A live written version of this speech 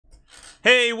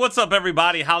Hey, what's up,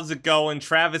 everybody? How's it going?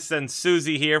 Travis and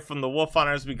Susie here from the Wolf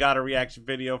Hunters. We got a reaction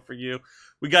video for you.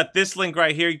 We got this link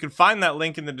right here. You can find that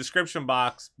link in the description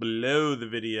box below the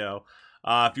video.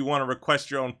 If you want to request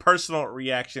your own personal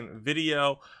reaction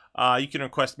video, you can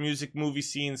request music, movie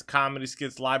scenes, comedy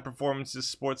skits, live performances,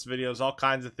 sports videos, all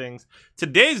kinds of things.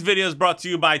 Today's video is brought to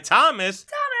you by Thomas.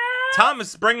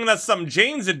 Thomas bringing us some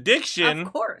Jane's Addiction.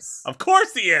 Of course. Of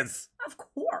course he is. Of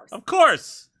course. Of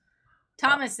course.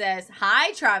 Thomas says,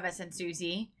 hi, Travis and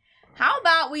Susie. How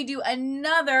about we do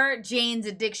another Jane's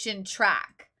Addiction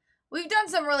track? We've done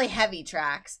some really heavy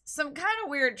tracks, some kind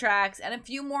of weird tracks, and a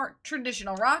few more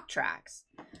traditional rock tracks.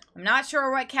 I'm not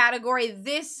sure what category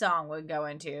this song would go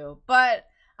into, but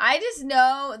I just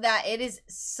know that it is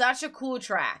such a cool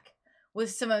track with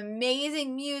some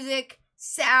amazing music,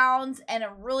 sounds, and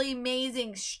a really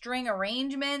amazing string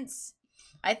arrangements.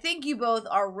 I think you both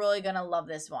are really going to love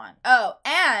this one. Oh,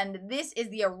 and this is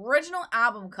the original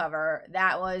album cover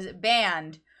that was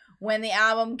banned when the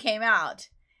album came out.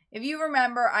 If you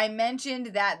remember, I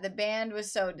mentioned that the band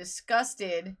was so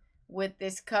disgusted with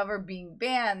this cover being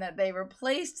banned that they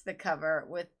replaced the cover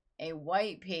with a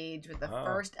white page with the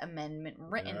First Amendment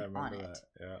written on it.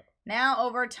 Yeah. Now,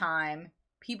 over time,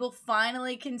 people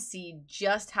finally can see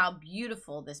just how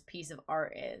beautiful this piece of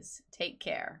art is. Take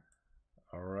care.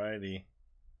 Alrighty.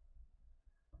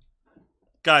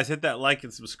 Guys, hit that like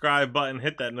and subscribe button,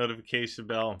 hit that notification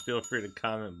bell, and feel free to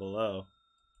comment below.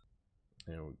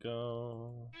 There we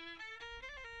go.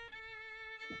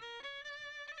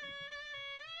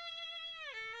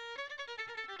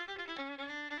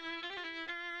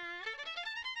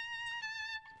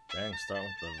 Dang, starting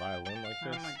with the violin like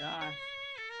this. Oh my gosh.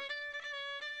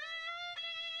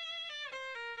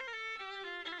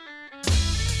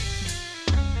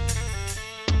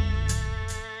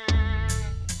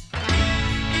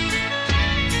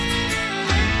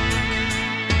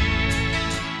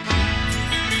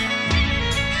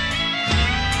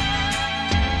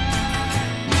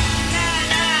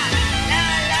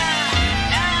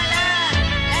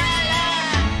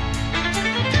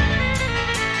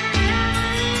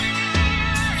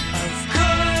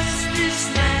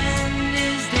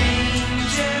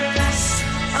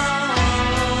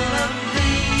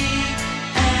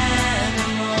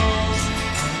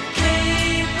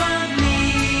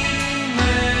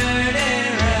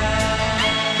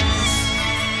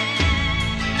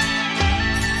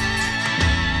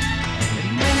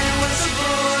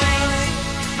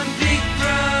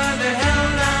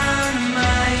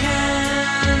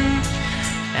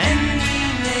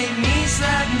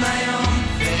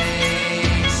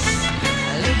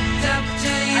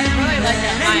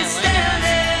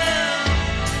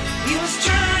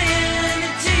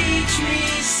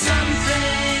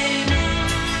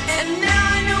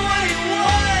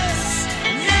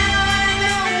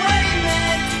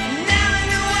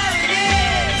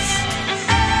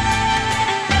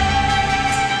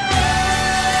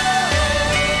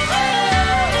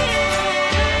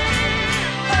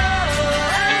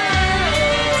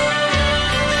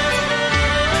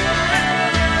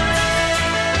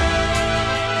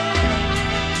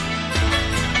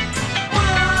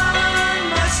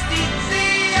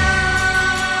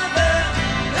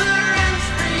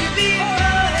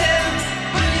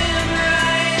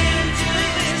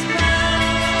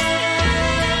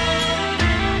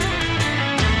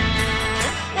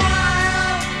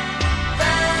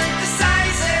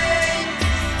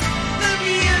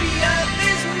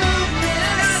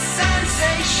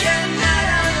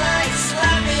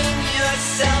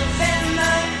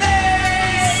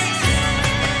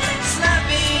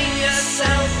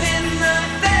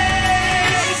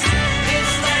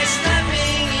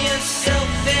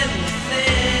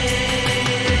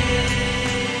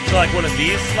 Like one of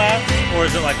these slaps, or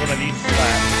is it like one of these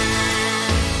slaps?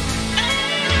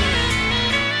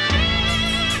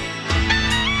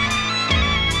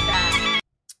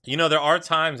 You know, there are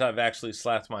times I've actually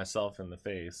slapped myself in the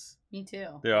face. Me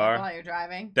too. There are? While you're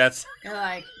driving. That's... You're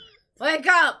like, wake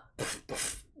up!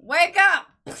 Wake up!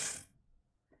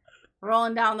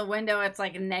 Rolling down the window, it's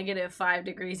like -5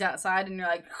 degrees outside, and you're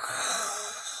like...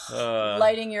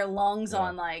 lighting your lungs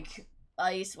on, like...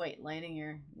 ice. Wait,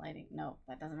 lighting. No,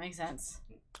 that doesn't make sense.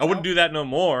 I wouldn't do that no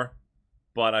more,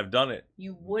 but I've done it.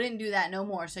 You wouldn't do that no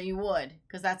more, so you would,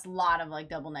 because that's a lot of like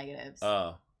double negatives.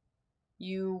 Oh.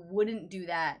 You wouldn't do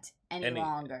that any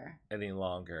longer. Any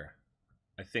longer.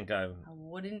 I think I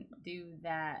wouldn't do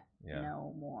that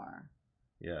no more.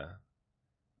 Yeah.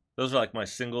 Those are like my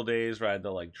single days where I had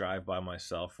to like drive by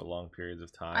myself for long periods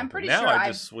of time. I'm pretty sure I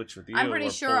just switch with you. I'm pretty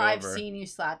sure I've seen you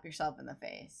slap yourself in the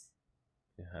face.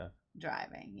 Yeah.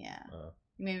 Driving, yeah.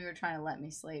 Maybe you were trying to let me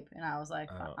sleep, and I was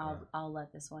like, I'll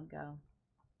let this one go.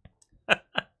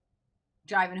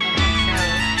 Driving home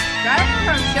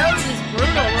from shows is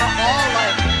brutal. We're all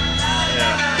like,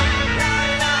 Yeah.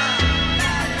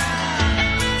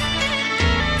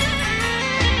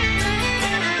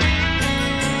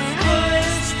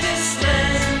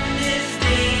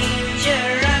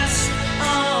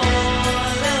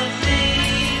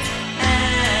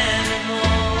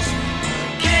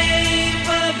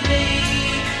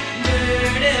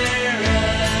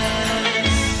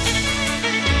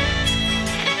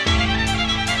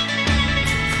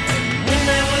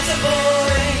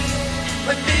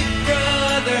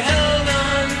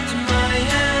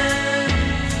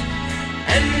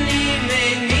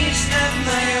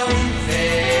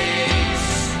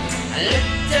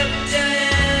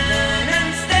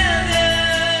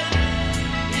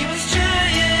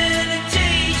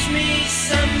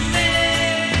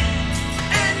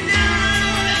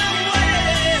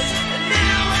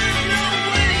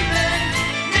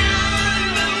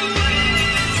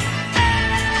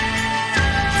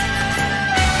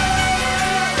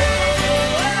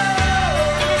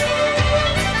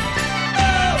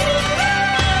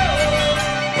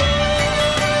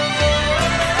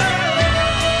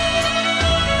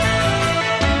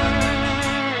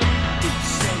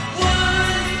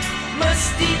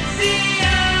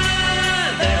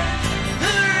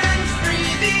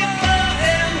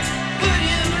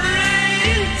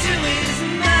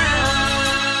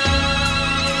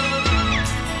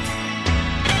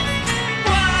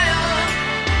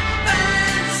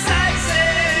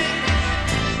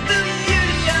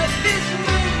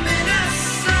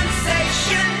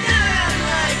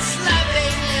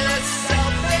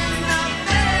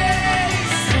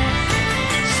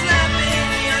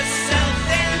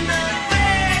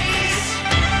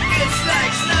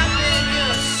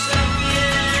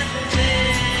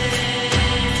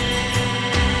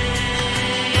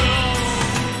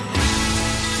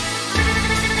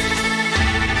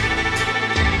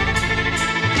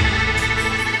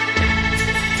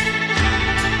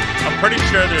 Pretty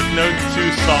sure there's no two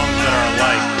songs that are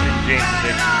alike in Jane's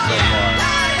Addiction so far.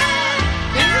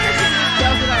 Jane's Addiction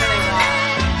does whatever they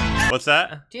want. What's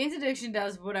that? Jane's Addiction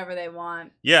does whatever they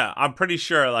want. Yeah, I'm pretty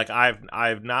sure. Like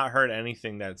I've not heard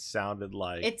anything that sounded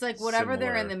like. It's like whatever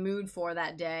similar. they're in the mood for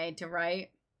that day to write.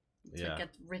 It's yeah, like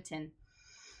it's written.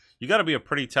 You got to be a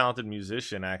pretty talented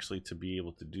musician actually to be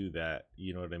able to do that.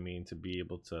 You know what I mean? To be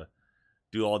able to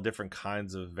do all different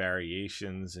kinds of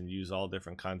variations and use all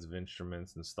different kinds of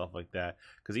instruments and stuff like that.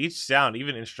 Because each sound,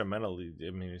 even instrumentally,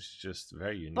 I mean, it's just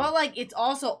very unique. But like, it's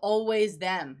also always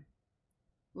them.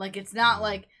 Like, it's not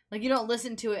like you don't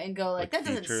listen to it and go like that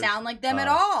doesn't sound like them at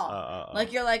all.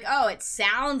 Like you're like, oh, it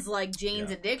sounds like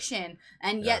Jane's Addiction,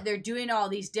 and yet they're doing all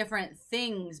these different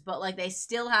things, but like they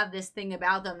still have this thing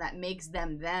about them that makes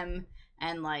them them,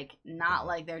 and like not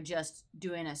like they're just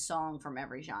doing a song from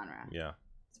every genre. Yeah,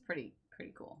 it's pretty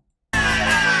cool.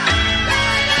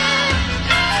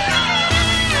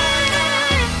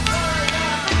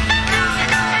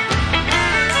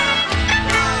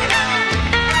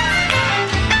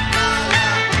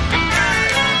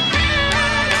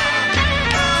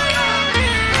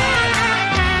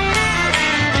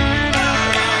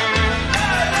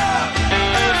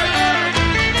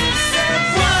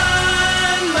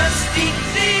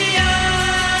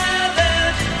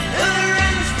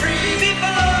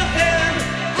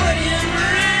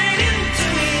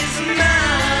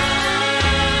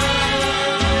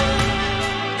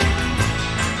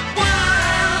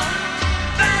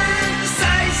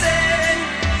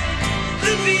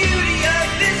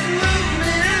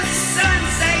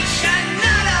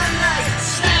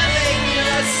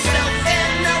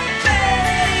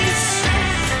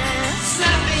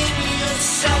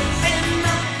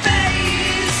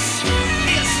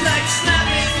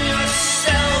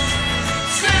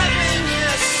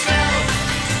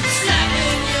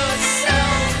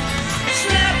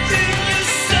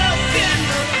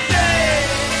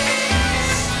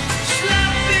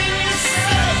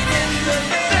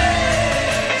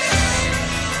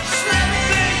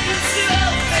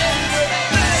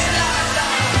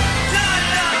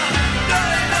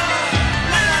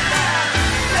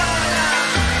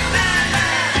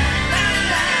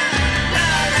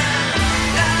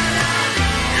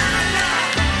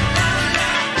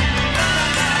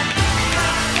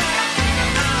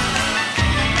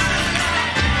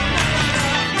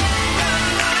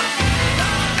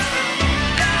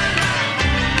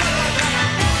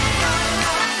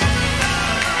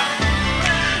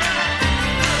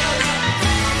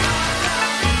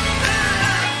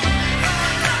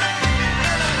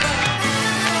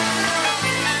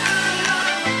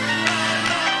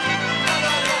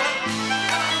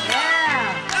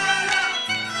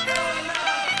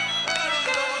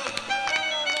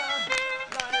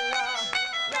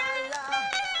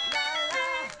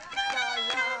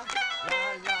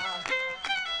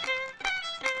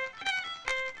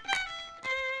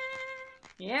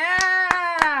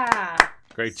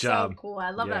 Great job. So cool.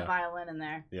 I love that violin in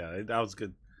there. Yeah, that was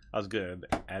good. That was good.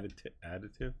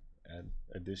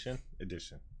 Addition.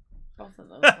 Both of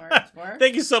those words work.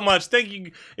 Thank you so much. Thank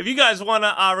you. If you guys want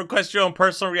to request your own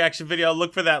personal reaction video,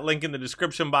 look for that link in the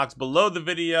description box below the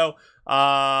video.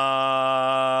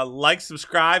 Like,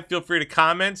 subscribe. Feel free to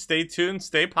comment. Stay tuned.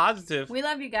 Stay positive. We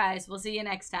love you guys. We'll see you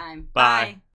next time. Bye.